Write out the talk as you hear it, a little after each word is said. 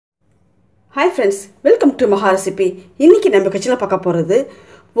Hi friends, welcome to Maha Recipe. இன்னைக்கு நம்ம கிச்சன்ல பார்க்க போறது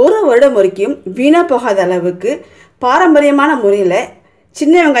ஒரு வருடம் வரைக்கும் வீணா போகாத அளவுக்கு பாரம்பரியமான முறையில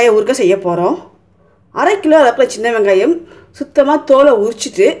சின்ன வெங்காய ஊறுகாய் செய்ய போறோம். 1/2 கிலோ அளவுக்கு சின்ன வெங்காயம் சுத்தமா தோலை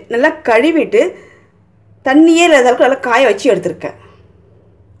உரிச்சிட்டு நல்லா கழுவிட்டு தண்ணியே இல்லாத அளவுக்கு நல்லா காய வச்சு எடுத்துர்க்கேன்.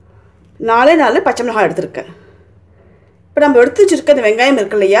 4 பச்சை மிளகாய் எடுத்துர்க்கேன். இப்போ நம்ம எடுத்து வச்சிருக்க இந்த வெங்காயம்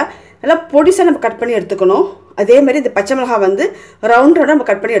இருக்கு இல்லையா, நல்லா பொடிசா நம்ம கட் பண்ணி எடுத்துக்கணும். அதே மாதிரி இந்த பச்சை மிளகாய் வந்து ரவுண்டா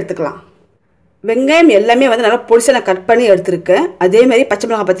நம்ம கட் பண்ணி எடுத்துக்கலாம். வெங்காயம் எல்லாமே வந்து நல்லா பொடிசா நான் கட் பண்ணி எடுத்துர்க்கேன். அதே மாதிரி பச்சை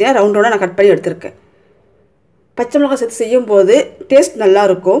மிளகாய் பார்த்தீங்கன்னா ரவுண்டோட நான் கட் பண்ணி எடுத்துர்க்கேன். பச்சை மிளகாய் சேர்த்து செய்யும்போது டேஸ்ட் நல்லா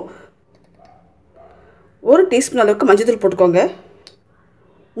இருக்கும். 1 டீஸ்பூன் அளவுக்கு மஞ்சள் போட்டுக்கோங்க.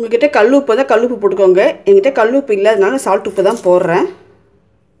 உங்ககிட்ட கல் உப்பு தான் கல் உப்பு போட்டுக்கோங்க. என்கிட்ட கல் உப்பு இல்லாதனால நான் சால்ட் உப்பு தான் போடுறேன்.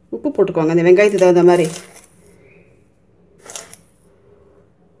 உப்பு போட்டுக்கோங்க அந்த வெங்காயத்துக்கு தகுந்த மாதிரி.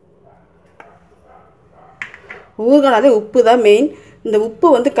 ஊறுகாய்னாலே உப்பு தான் மெயின். இந்த உப்பு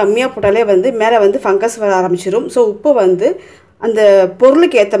வந்து கம்மியாக போட்டாலே வந்து மேலே வந்து ஃபங்கஸ் வர ஆரம்பிச்சிடும். ஸோ உப்பு வந்து அந்த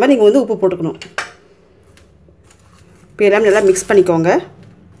பொருளுக்கு ஏற்ற மாதிரி நீங்கள் வந்து உப்பு போட்டுக்கணும். இப்போ எல்லாமே நல்லா மிக்ஸ் பண்ணிக்கோங்க.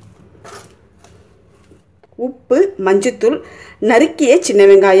 உப்பு, மஞ்சத்தூள், நறுக்கிய சின்ன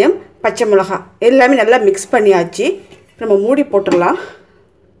வெங்காயம், பச்சை மிளகாய் எல்லாமே நல்லா மிக்ஸ் பண்ணியாச்சு. நம்ம மூடி போட்டுடலாம்.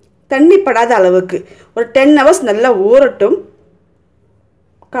 தண்ணி படாத அளவுக்கு ஒரு 10 ஹவர்ஸ் நல்லா ஊறட்டும்.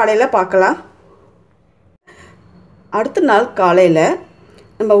 காலையில் பார்க்கலாம். அடுத்த நாள் காலையில்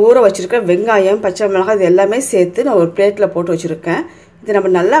நம்ம ஊற வச்சுருக்க வெங்காயம், பச்சை மிளகாய் இது எல்லாமே சேர்த்து நான் ஒரு பிளேட்டில் போட்டு வச்சுருக்கேன். இது நம்ம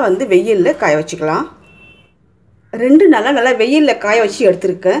நல்லா வந்து வெயிலில் காய வச்சுக்கலாம். 2 நாளாக நல்லா வெயிலில் காய வச்சு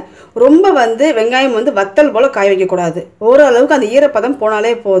எடுத்துருக்கேன். ரொம்ப வந்து வெங்காயம் வந்து வத்தல் போல் காய வைக்கக்கூடாது. ஓரளவுக்கு அந்த ஈரப்பதம்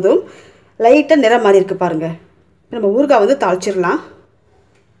போனாலே போதும். லைட்டாக நிறம் மாறி இருக்குது பாருங்கள். நம்ம ஊறுகாய் வந்து தாளிச்சிடலாம்.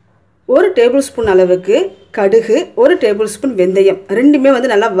 1 டேபிள் ஸ்பூன் அளவுக்கு கடுகு, 1 டேபிள் ஸ்பூன் வெந்தயம் ரெண்டுமே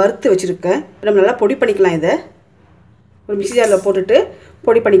வந்து நல்லா வறுத்து வச்சுருக்கேன். நம்ம நல்லா பொடி பண்ணிக்கலாம். இதை ஒரு மிக்ஸி ஜாரில் போட்டுட்டு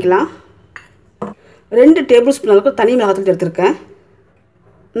பொடி பண்ணிக்கலாம். 2 டேபிள் ஸ்பூன் அளவுக்கு தனி மிளகாத்தூள் எடுத்துருக்கேன்.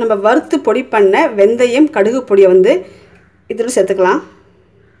 நம்ம வறுத்து பொடி பண்ண வெந்தயம், கடுகு பொடியை வந்து இதில் சேர்த்துக்கலாம்.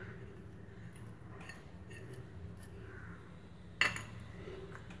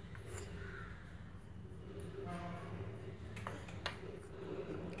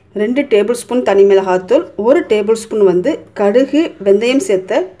 ரெண்டு டேபிள் ஸ்பூன் தனி மிளகாத்தூள், 1 டேபிள் ஸ்பூன் வந்து கடுகு, வெந்தயம்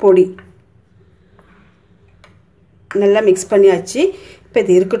சேர்த்த பொடி நல்லா மிக்ஸ் பண்ணியாச்சு. இப்போ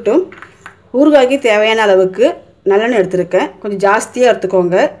இது இருக்கட்டும். ஊறுகாய்க்கு தேவையான அளவுக்கு நல்லெண்ணெய் எடுத்துருக்கேன். கொஞ்சம் ஜாஸ்தியாக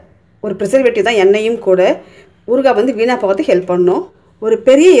எடுத்துக்கோங்க. ஒரு ப்ரிசர்வேட்டிவ் தான் எண்ணெயும் கூட. ஊறுகாய் வந்து வீணாக போகிறதுக்கு ஹெல்ப் பண்ணும். ஒரு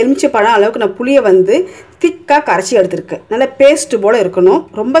பெரிய எலுமிச்சை பழம் அளவுக்கு நான் புளியை வந்து திக்காக கரைச்சி எடுத்துருக்கேன். நல்லா பேஸ்ட்டு போல் இருக்கணும்.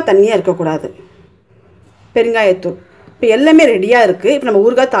 ரொம்ப தண்ணியாக இருக்கக்கூடாது. பெருங்காயத்தூள். இப்போ எல்லாமே ரெடியாக இருக்குது. இப்போ நம்ம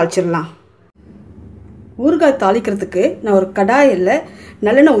ஊறுகாய் தாளிச்சிடலாம். ஊறுகாய் தாளிக்கிறதுக்கு நான் ஒரு கடாயில்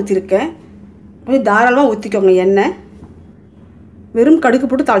நல்லெண்ணெய் ஊற்றிருக்கேன். கொஞ்சம் தாராளமாக ஊற்றிக்கோங்க எண்ணெய். வெறும் கடுகு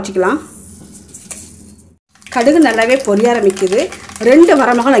போட்டு தாளிச்சிக்கலாம். கடுகு நல்லாவே பொரிய ஆரம்பிக்குது. 2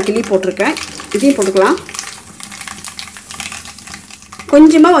 வரமிளகாய் நான் கிள்ளி போட்டிருக்கேன். இதையும் போட்டுக்கலாம்.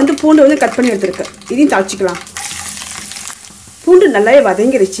 கொஞ்சமாக வந்து பூண்டு வந்து கட் பண்ணி எடுத்துருக்கேன். இதையும் தாளிச்சிக்கலாம். பூண்டு நல்லாவே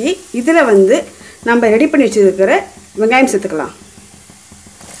வதங்கிருச்சு. இதில் வந்து நம்ம ரெடி பண்ணி வச்சுருக்கிற வெங்காயம் சேர்த்துக்கலாம்.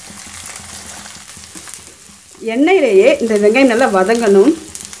 எண்ணெயிலேயே இந்த வெங்காயம் நல்லா வதங்கணும்.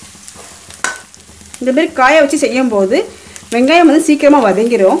 இந்த மாதிரி காய வச்சு செய்யும்போது வெங்காயம் வந்து சீக்கிரமாக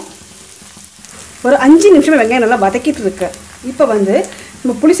வதங்கிடும். ஒரு 5 நிமிஷம் வெங்காயம் நல்லா வதக்கிட்டு இருக்கு. இப்போ வந்து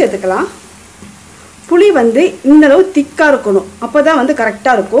நம்ம புளி சேர்த்துக்கலாம். புளி வந்து இந்த அளவு திக்காக இருக்கணும். அப்போ தான் வந்து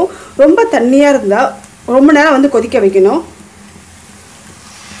கரெக்டாக இருக்கும். ரொம்ப தண்ணியாக இருந்தால் ரொம்ப நேரம் வந்து கொதிக்க வைக்கணும்.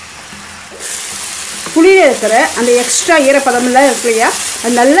 புளியில் இருக்கிற அந்த எக்ஸ்ட்ரா ஈரப்பதமெல்லாம் இருக்கு இல்லையா,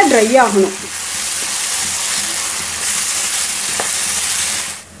 அது நல்லா ட்ரை ஆகணும்.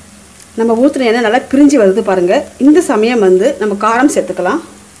 நம்ம ஊற்றின எண்ணெய் நல்லா பிரிஞ்சு வருது பாருங்கள். இந்த சமயம் வந்து நம்ம காரம் சேர்த்துக்கலாம்.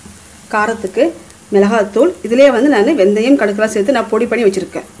 காரத்துக்கு மிளகாத்தூள். இதிலே வந்து நான் வெந்தயம், கடுகுலாம் சேர்த்து நான் பொடி பண்ணி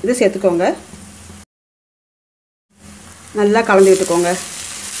வச்சுருக்கேன். இதை சேர்த்துக்கோங்க. நல்லா கலந்து விட்டுக்கோங்க.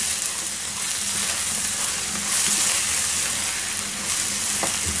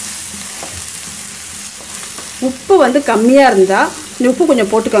 உப்பு வந்து கம்மியாக இருந்தால் இந்த உப்பு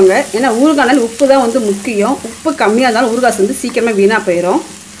கொஞ்சம் போட்டுக்கோங்க. ஏன்னா ஊறுகாய்னால உப்பு தான் வந்து முக்கியம். உப்பு கம்மியாக இருந்தாலும் ஊறுகாய் வந்து சீக்கிரமாக வீணாக போயிடும்.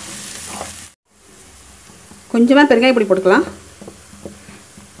 கொஞ்சமாக பெருங்காய பொடி போட்டுக்கலாம்.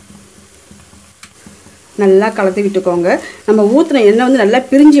 நல்லா கலந்து விட்டுக்கோங்க. நம்ம ஊற்றின எண்ணெய் வந்து நல்லா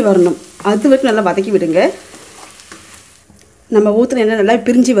பிரிஞ்சு வரணும். அது வரைக்கும் நல்லா வதக்கி விடுங்க. நம்ம ஊற்றின எண்ணெய் நல்லா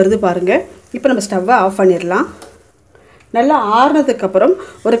பிரிஞ்சு வருது பாருங்கள். இப்போ நம்ம ஸ்டவ்வை ஆஃப் பண்ணிடலாம். நல்லா ஆறுனதுக்கப்புறம்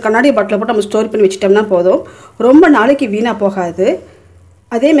ஒரு கண்ணாடி பாட்டில் போட்டு நம்ம ஸ்டோர் பண்ணி வச்சிட்டோம்னா போதும். ரொம்ப நாளைக்கு வீணாக போகாது.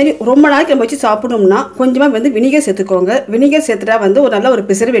 அதேமாரி ரொம்ப நாளைக்கு நம்ம வச்சு சாப்பிடணும்னா கொஞ்சமாக வந்து வினிகர் சேர்த்துக்கோங்க. வினிகர் சேர்த்துட்டா வந்து ஒரு நல்ல ஒரு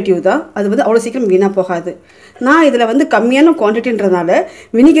ப்ரிசர்வேட்டிவ் தான். அது வந்து அவ்வளோ சீக்கிரம் வீணாக போகாது. நான் இதில் வந்து கம்மியான குவான்டிட்டின்றதுனால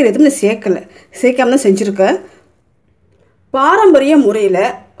வினிகர் எதுவும் சேர்க்காம தான் செஞ்சுருக்கேன். பாரம்பரிய முறையில்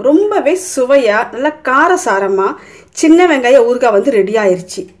ரொம்பவே சுவையாக நல்லா காரசாரமாக சின்ன வெங்காய ஊறுகாய் வந்து ரெடி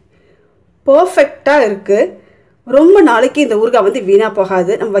ஆயிடுச்சு. பர்ஃபெக்டாக இருக்குது. ரொம்ப நாளைக்கு இந்த ஊறுகாய் வந்து வீணாக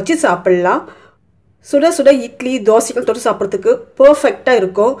போகாது. நம்ம வச்சு சாப்பிட்லாம். சுட சுட இட்லி தோசைகள் தொட்டு சாப்பிட்றதுக்கு பர்ஃபெக்டாக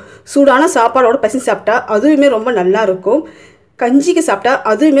இருக்கும். சூடான சாப்பாடோட பசங்க சாப்பிட்டா அதுவுமே ரொம்ப நல்லா இருக்கும். கஞ்சிக்கு சாப்பிட்டா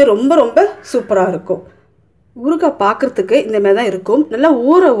அதுவுமே ரொம்ப ரொம்ப சூப்பராக இருக்கும். ஊறுகாய் பார்க்குறதுக்கு இந்த மாதிரி தான் இருக்கும். நல்லா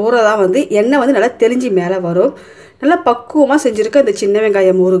ஊற தான் வந்து எண்ணெய் வந்து நல்லா தெளிஞ்சு மேலே வரும். நல்லா பக்குவமாக செஞ்சுருக்க இந்த சின்ன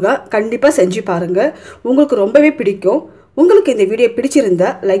வெங்காயம் ஊறுகாய் கண்டிப்பாக செஞ்சு பாருங்கள். உங்களுக்கு ரொம்பவே பிடிக்கும். உங்களுக்கு இந்த வீடியோ பிடிச்சிருந்தா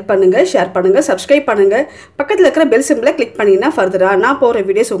லைக் பண்ணுங்கள், ஷேர் பண்ணுங்கள், சப்ஸ்கிரைப் பண்ணுங்கள். பக்கத்தில் இருக்கிற பெல் சிம்பிளை கிளிக் பண்ணிங்கன்னா ஃபர்தராக நான் போகிற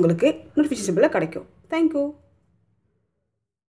வீடியோஸ் உங்களுக்கு நோட்டிஃபிகேஷன் சிம்பிளில் கிடைக்கும். தேங்க்யூ.